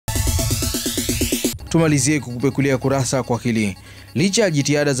Tumalizie kukupekulia kurasa kwa hili. Licha ya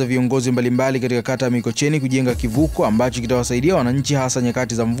jitihada za viongozi mbalimbali katika kata ya Mikocheni kujenga kivuko ambacho kitawasaidia wananchi hasa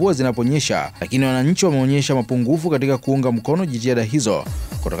nyakati za mvua zinaponyesha, lakini wananchi wameonyesha mapungufu katika kuunga mkono jitihada hizo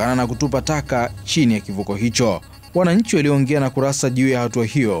kutokana na kutupa taka chini ya kivuko hicho. Wananchi walioongea na KURASA juu ya hatua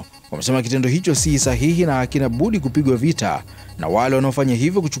hiyo wamesema kitendo hicho si sahihi na hakina budi kupigwa vita na wale wanaofanya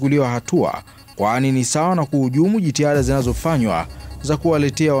hivyo kuchukuliwa hatua, kwani ni sawa na kuhujumu jitihada zinazofanywa za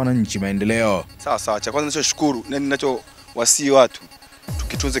kuwaletea wananchi maendeleo. Sawa, cha kwanza ninachoshukuru na ninachowasii watu,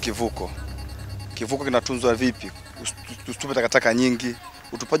 tukitunze kivuko. Kivuko kinatunzwa vipi? Usitupe takataka nyingi.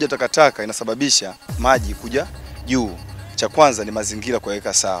 Utupaji takataka inasababisha maji kuja juu. Cha kwanza ni mazingira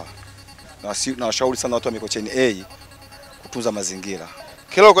kuweka sawa. Na washauri sana watu wa Mikocheni kutunza mazingira.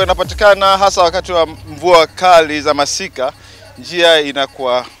 Kiloko inapatikana hasa wakati wa mvua kali za masika, njia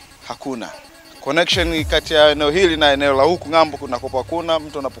inakuwa hakuna. Connection kati ya eneo hili na eneo la huku ngambo kuna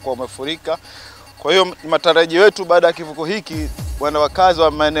mtu anapokuwa umefurika. Kwa hiyo matarajio yetu baada ya kivuko hiki, wakazi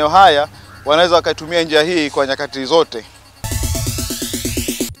wa maeneo haya wanaweza wakatumia njia hii kwa nyakati zote.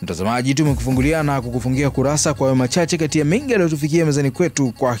 Mtazamaji, tumekufungulia na kukufungia kurasa kwa machache kati ya mengi yaliyotufikia mezani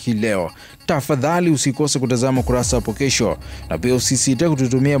kwetu kwa hii leo. Tafadhali usikose kutazama kurasa hapo kesho, na pia usisite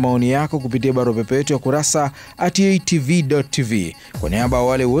kututumia maoni yako kupitia barua pepe yetu ya kurasa@atv.tv. Kwa niaba ya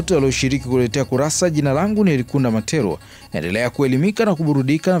wale wote walioshiriki kuletea kurasa, jina langu ni Elikunda Matero. Endelea kuelimika na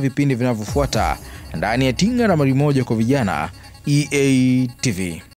kuburudika na vipindi vinavyofuata ndani ya Tinga na Mari Moja kwa Vijana, EATV.